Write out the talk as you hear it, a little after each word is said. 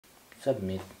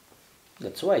Submit.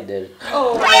 That's why there.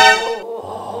 Oh.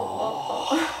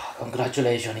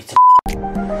 Congratulations, it's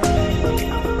recording.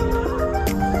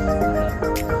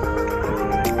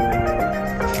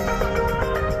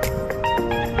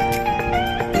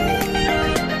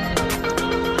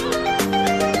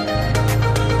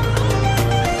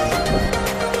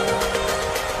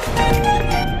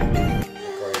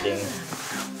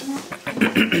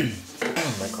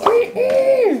 My car.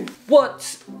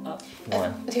 What's up?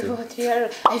 1, 2, 3. I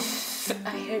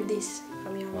heard this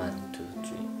from your 1, 2,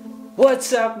 3.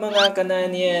 What's up, mga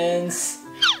Canadians?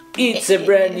 It's a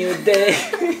brand new day.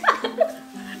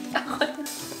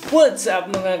 What's up,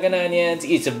 mga Canadians?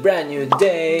 It's a brand new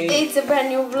day. It's a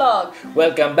brand new vlog.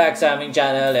 Welcome back sa aming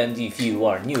channel, and if you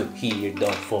are new here,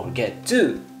 don't forget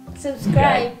to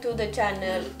Subscribe to the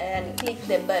channel and click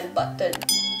the bell button.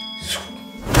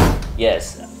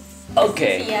 Yes.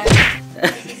 Okay. Yeah.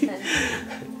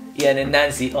 Ian and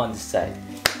Nancy on the side.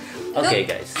 Okay,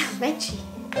 Look. guys. Matchy.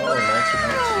 Oh, Nancy.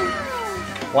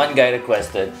 One guy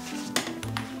requested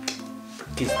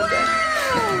kiss the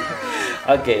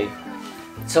bell. Okay.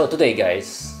 So today,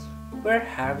 guys, we're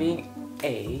having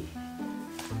a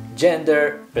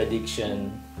gender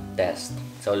prediction test.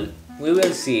 So we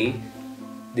will see.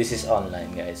 This is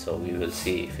online, guys. So we will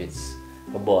see if it's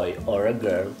a boy or a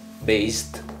girl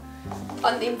based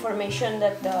On the information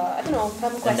that I don't know,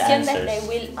 some questions that they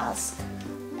will ask.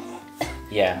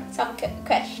 Yeah. Some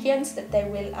questions that they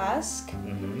will ask,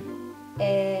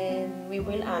 and we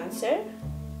will answer.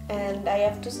 And I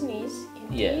have to sneeze.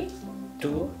 In Yeah.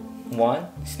 2, 1,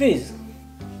 sneeze.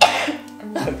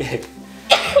 Okay.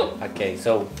 Okay.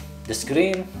 So the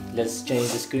screen. Let's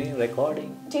change the screen.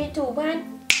 Recording. 3, 2, 1.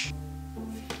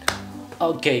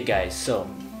 Okay, guys. So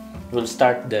we'll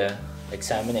start the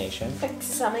examination.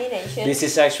 Examination. This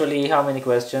is actually how many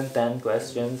questions? 10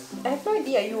 questions. I have no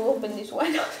idea. You open this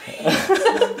one.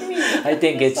 I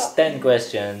think it's 10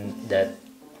 questions that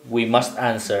we must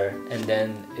answer, and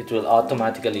then it will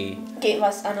automatically Give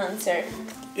us an answer.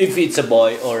 if it's a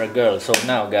boy or a girl. So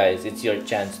now, guys, it's your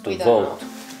chance to We don't vote.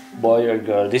 Boy or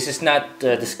girl. This is not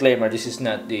disclaimer. This is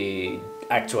not the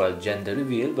actual gender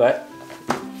reveal, but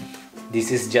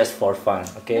this is just for fun.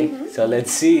 Okay. So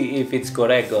let's see if it's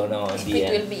correct or no in the It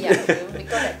end. will be, yeah, it will be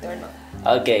correct or not.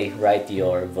 Okay, write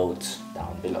your votes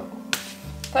down below.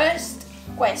 First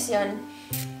question.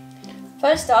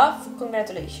 First off,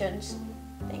 congratulations.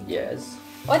 Thank you. Yes.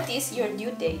 What is your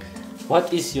due date?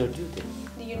 What is your due date?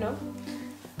 Do you know?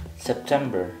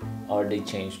 September, or they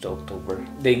changed to October.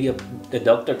 The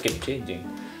doctor kept changing.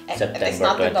 It's September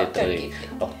not the doctor 23, keep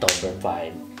it. October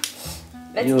 5.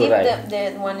 Let's You're give right.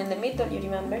 the one in the middle, you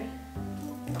remember?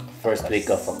 First week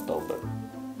of October.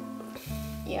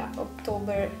 Yeah,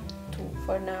 October 2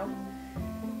 for now.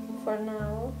 For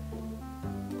now,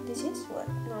 this is what?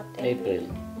 Not April.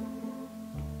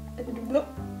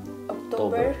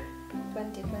 October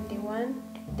 2021,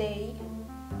 day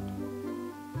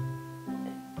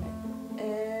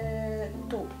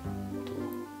 2.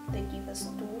 They give us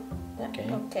 2. Okay.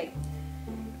 Okay.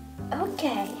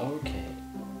 Okay. Okay.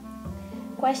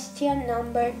 Question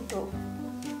number 2.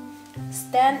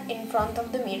 Stand in front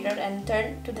of the mirror and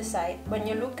turn to the side. When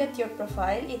you look at your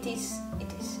profile, is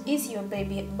your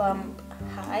baby bump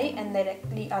high and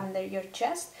directly under your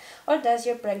chest, or does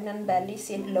your pregnant belly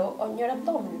sit low on your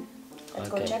abdomen? Let's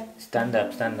go check. Stand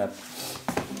up, stand up.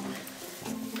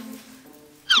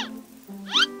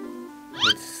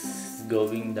 It's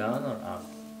going down or up?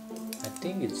 I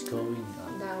think it's going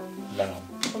up. Down. Down.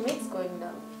 For me, it's going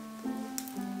down.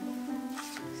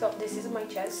 So this is my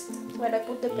chest. When I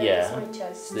put the belly, Yeah, it's my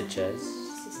chest. the chest.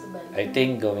 This is the belly. I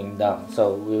think going down.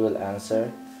 So we will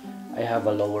answer. I have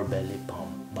a lower belly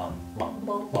bump, bump, bump,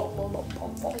 Bump, bump, bump, bump,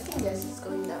 bump, I bump. think yes, it's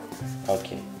going down.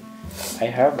 Okay. I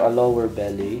have a lower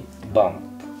belly bump.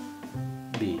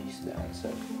 B is the answer.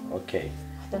 Okay. I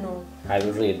don't know. I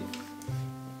will read.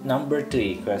 Number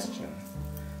 3 question.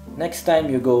 Next time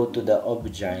you go to the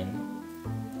OB/GYN,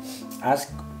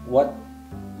 ask what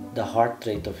the heart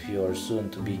rate of your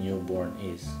soon-to-be newborn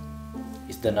is.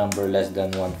 Is the number less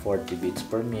than 140 beats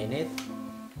per minute?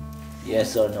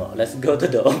 Yes or no? Let's go to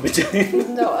the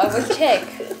OB/GYN. No, I will check.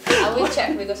 I will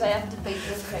check because I have the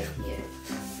papers right here.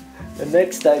 The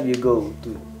next time you go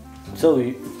to... So,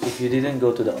 if you didn't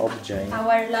go to the OB/GYN...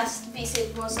 Our last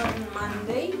visit was on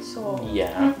Monday, so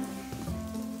Yeah.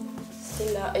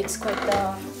 still it's quite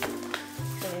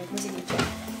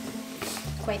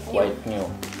quite new. Quite new.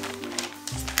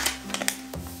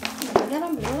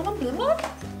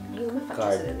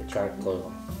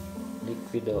 Charcoal.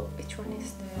 Liquido. Which one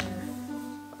is the...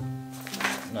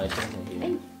 No, I think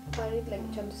Ay, parang like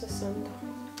dyan sa sun.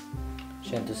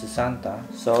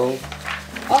 160. So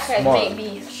Okay, small.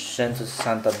 maybe.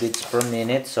 160 beats per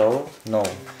minute. So no.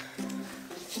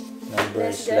 Number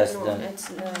is less no, than. it's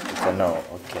no. It's a no.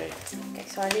 Okay. Okay,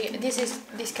 sorry.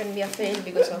 This can be a fail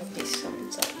because of this.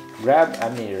 I'm sorry. Grab a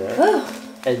mirror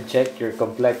and check your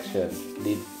complexion.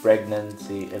 Did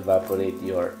pregnancy evaporate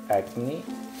your acne,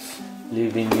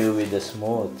 leaving you with a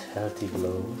smooth, healthy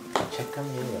glow? Check a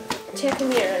mirror. Check a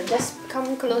mirror. Just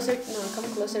come closer. No, come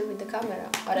closer with the camera.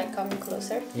 Or I come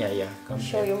closer. Yeah. Come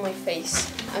Show here. you my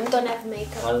face. I don't have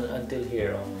makeup. Until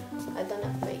here only. I don't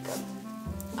have makeup.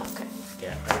 Okay.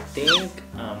 Yeah, I think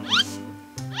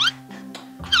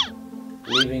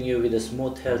leaving you with a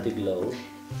smooth, healthy glow.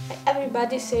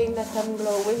 Everybody's saying that I'm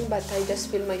glowing, but I just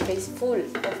feel my face full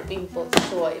of pimples.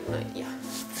 So yeah.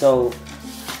 So,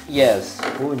 yes,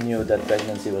 who knew that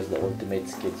pregnancy was the ultimate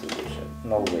skin solution?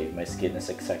 No way, my skin is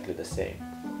exactly the same.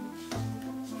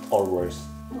 Or worse.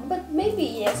 But maybe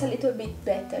yes, a little bit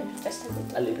better. Just a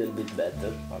little. A little bit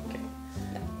better. Okay.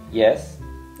 Yes?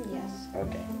 Yes.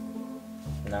 Okay.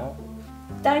 Now?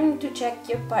 Time to check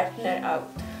your partner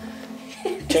out.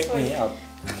 Check me out.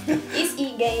 Is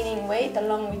he gaining weight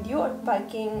along with you or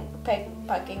packing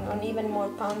on even more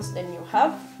pounds than you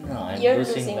have? No, I'm You're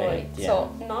losing weight. Yeah.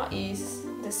 So no is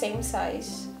the same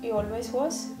size he always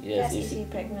was? Yes, Is he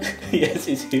pregnant too? Yes,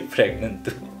 is he pregnant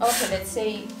too? Okay, let's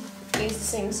say he's the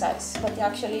same size, but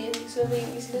actually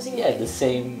he's losing Yeah, weight. the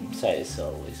same size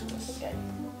always was. Okay.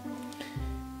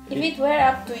 If it were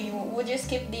up to you, would you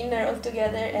skip dinner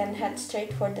altogether and head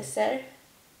straight for dessert?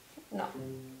 No.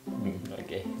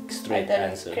 Okay, I straight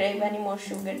don't answer. crave any more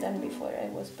sugar than before I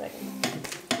was pregnant.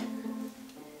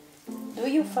 Do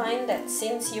you find that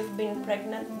since you've been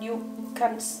pregnant, you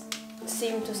can't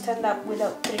seem to stand up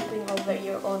without tripping over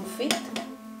your own feet?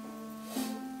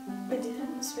 I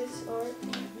didn't Swiss or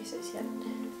Mrs. yet.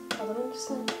 I don't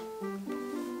understand.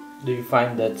 Do you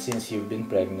find that since you've been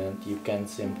pregnant, you can't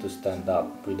seem to stand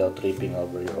up without tripping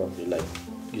over your own feet? Like,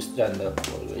 you stand up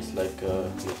always, like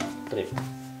you trip?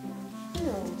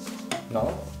 No. No?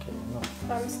 Okay, no.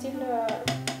 I'm still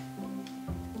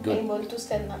Good. able to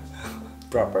stand up.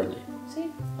 Properly. See?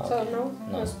 Okay. So no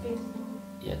No. speed.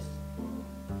 Yes.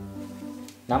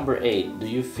 Number 8. Do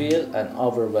you feel an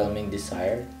overwhelming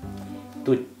desire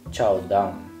to chow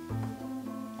down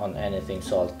on anything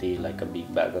salty like a big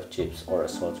bag of chips or a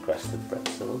salt-crusted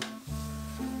pretzel?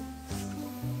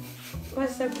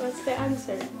 What's the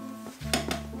answer?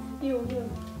 You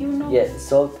know. Yes,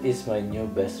 salt is my new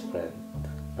best friend.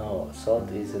 No, salt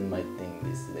isn't my thing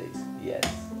these days. Yes.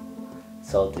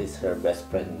 Salt is her best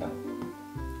friend now.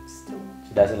 It's true.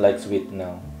 She doesn't like sweet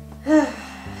now.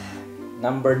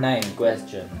 Number 9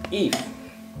 question. If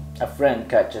a friend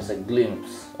catches a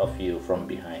glimpse of you from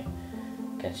behind,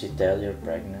 can she tell you're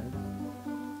pregnant?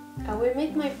 I will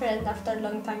meet my friend after a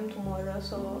long time tomorrow,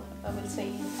 so I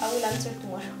will answer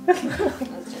tomorrow. I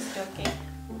was just joking.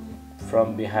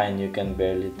 From behind you can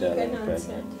barely You tell can I'm answer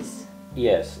pregnant. this.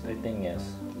 Yes, I think yes.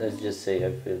 Let's just say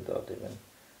I feel that even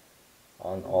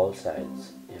on all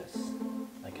sides. Yes,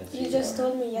 I can see. You just more.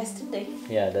 told me yesterday.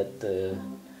 Yeah, that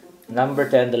number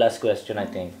 10, the last question I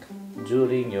think.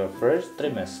 During your first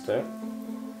trimester,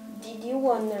 Did you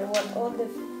wonder what all the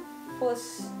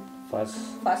fuss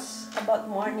about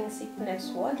morning sickness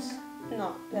was?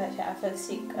 No, I felt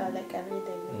sick like every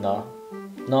day. no,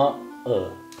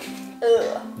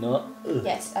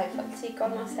 Yes, I felt sick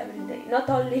almost every day. Not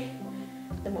only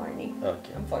the morning.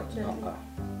 Okay. Unfortunately.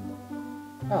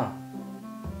 Ah,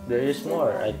 there is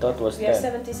more. I thought was We are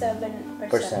 10.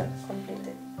 77%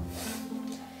 completed.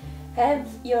 Have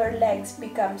your legs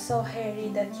become so hairy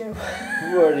that you're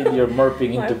Worried you're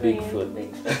morphing into morphing Bigfoot.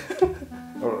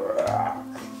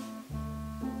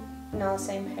 No,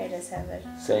 same hair as ever.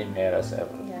 Same hair as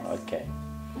ever. Yes. Okay.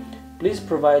 Please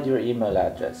provide your email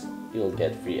address. You'll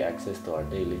get free access to our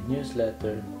daily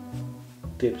newsletter,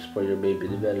 tips for your baby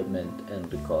development,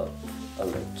 and recall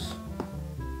alerts.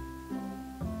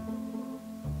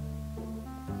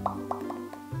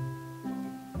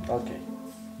 Okay.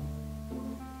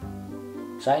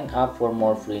 Sign up for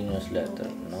more free newsletter.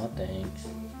 No thanks.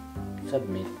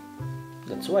 Submit.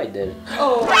 That's why there.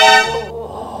 Oh.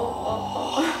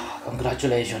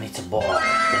 Congratulations, it's a boy.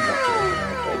 Congratulations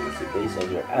on pregnancy. Based on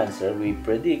your answer, we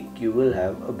predict you will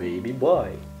have a baby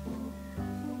boy.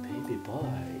 Baby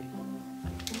boy.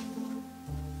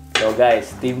 So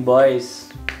guys, team boys,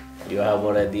 you have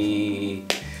already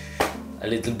a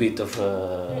little bit of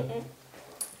a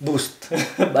boost.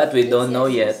 But we don't know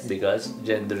yet because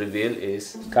gender reveal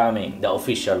is coming, the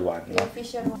official one. The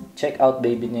official one. Check out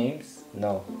baby names?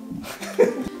 No.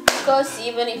 Because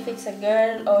even if it's a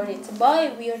girl or it's a boy,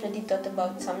 we already thought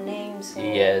about some names. So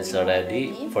Yes, we know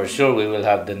already. For sure, we will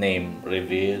have the name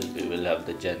reveal. We will have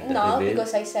the gender No, reveal.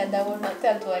 because I said I will not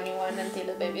tell to anyone until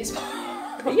the baby is born.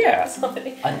 Yeah.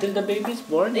 Sorry. Until the baby is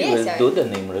born, you Yes, will sir. do the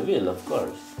name reveal, of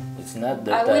course. It's not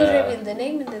that I will reveal the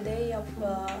name in the day of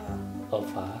of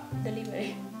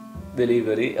delivery.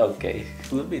 delivery. Okay,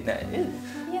 it will be nice.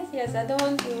 Yes, I don't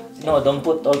want to. No, don't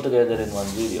put all together in one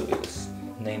video because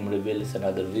name reveal is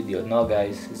another video. No,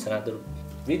 guys, it's another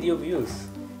video views.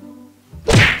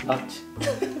 Ouch.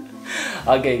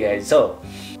 Okay, guys, so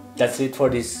that's it for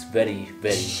this very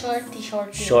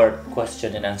short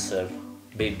question and answer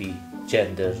baby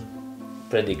gender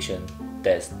prediction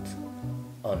test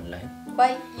online.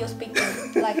 Why you speaking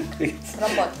like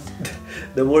robot?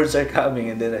 The words are coming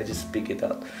and then I just speak it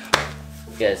out.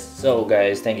 Yes, so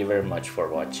guys, thank you very much for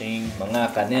watching.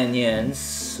 Mga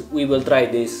kananyans, we will try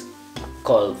this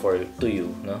call to you,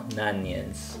 no?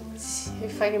 Nanyans.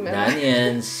 If I remember.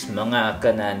 Nanyans, mga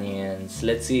kananyans.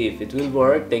 Let's see if it will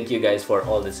work. Thank you guys for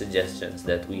all the suggestions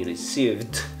that we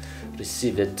received.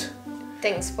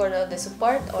 Thanks for all the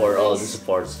support. For all the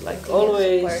supports, like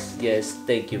always. Yes,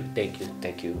 thank you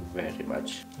very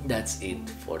much. That's it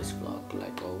for this vlog.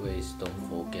 Like always, don't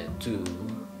forget to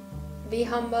be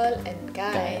humble and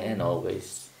kind. and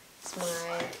always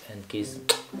smile and kiss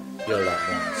your loved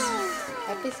ones.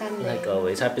 Happy Sunday. Like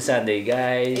always, happy Sunday,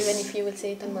 guys. Even if you will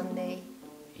say it on Monday.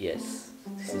 Yes,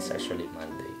 this is actually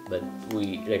Monday, but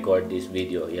we record this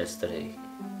video yesterday.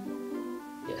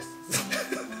 Yes.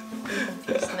 I'm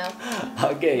confused now.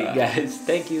 Okay, guys,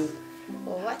 thank you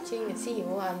For watching and see you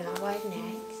on our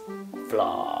next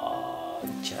vlog.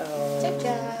 Ciao. Ciao,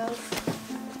 ciao.